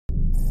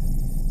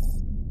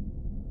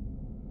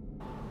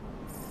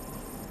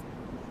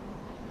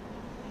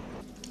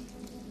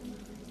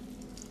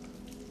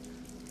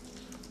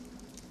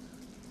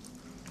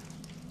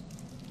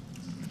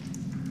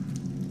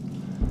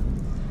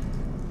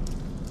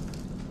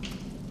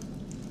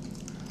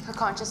Her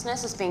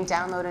consciousness is being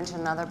downloaded into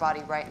another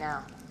body right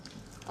now.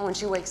 And when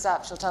she wakes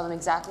up, she'll tell them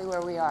exactly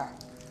where we are.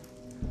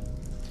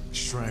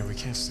 She's right, we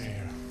can't stay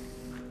here.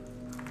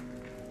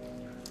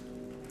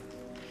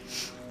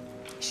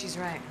 She's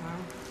right,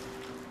 Mom.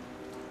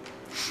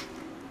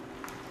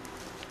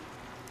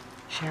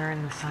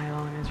 Sharon, the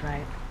Cylon, is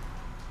right.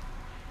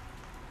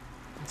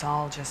 Let's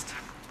all just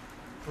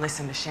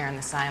listen to Sharon,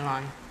 the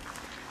Cylon.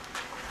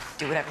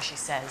 Do whatever she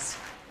says,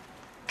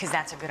 because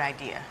that's a good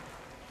idea.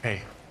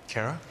 Hey,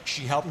 Kara,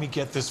 she helped me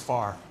get this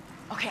far.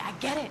 Okay, I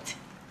get it.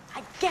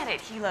 I get it,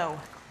 Hilo.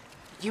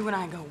 You and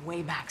I go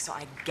way back, so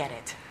I get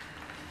it.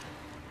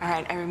 All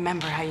right, I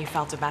remember how you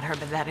felt about her,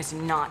 but that is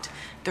not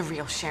the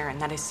real Sharon.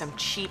 That is some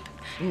cheap,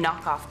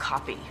 knockoff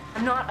copy.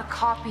 I'm not a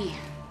copy.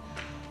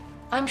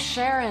 I'm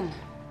Sharon.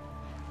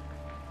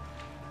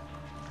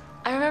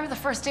 I remember the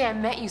first day I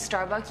met you,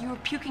 Starbuck. You were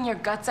puking your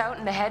guts out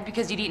in the head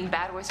because you'd eaten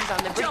bad oysters on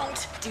the bridge.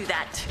 Don't do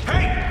that.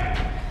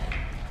 Hey!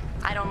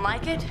 I don't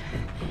like it,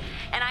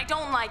 and I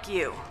don't like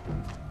you.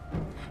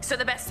 So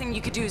the best thing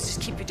you could do is just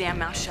keep your damn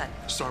mouth shut.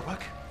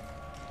 Starbuck?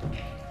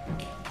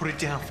 Put it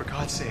down, for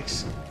God's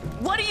sakes.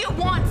 What do you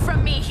want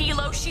from me,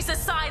 Hilo? She's a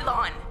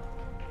Cylon.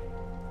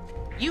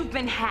 You've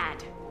been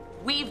had.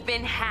 We've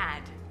been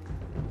had.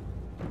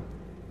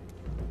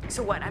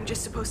 So what, I'm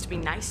just supposed to be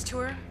nice to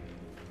her?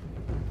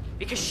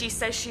 Because she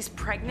says she's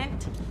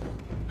pregnant?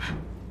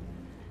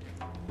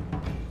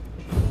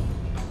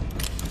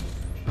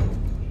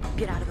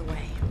 Get out of the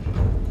way.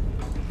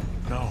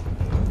 No.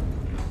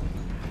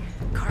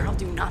 Carl,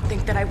 do not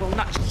think that I will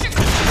not shoot.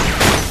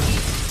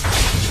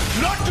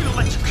 I'm not gonna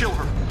let you kill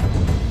her.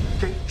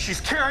 Okay?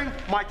 She's carrying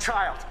my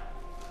child.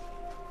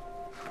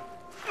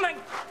 My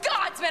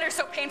God, men are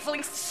so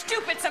painfully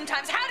stupid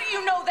sometimes. How do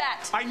you know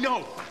that? I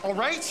know, all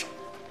right?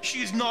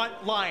 She is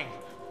not lying.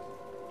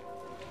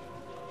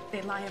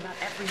 They lie about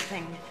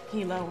everything,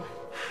 Hilo.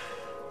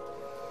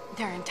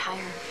 Their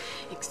entire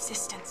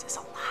existence is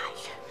a lie.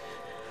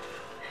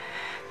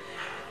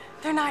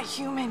 They're not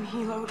human,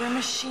 Hilo. They're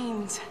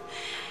machines.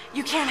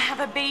 You can't have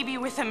a baby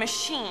with a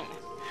machine.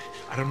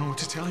 I don't know what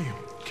to tell you,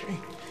 okay?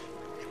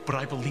 But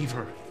I believe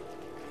her.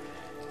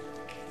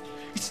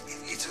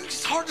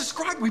 It's hard to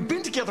describe. We've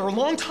been together a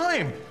long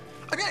time.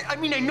 I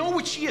mean, I know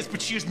what she is,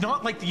 but she is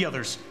not like the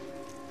others.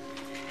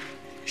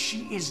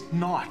 She is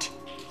not.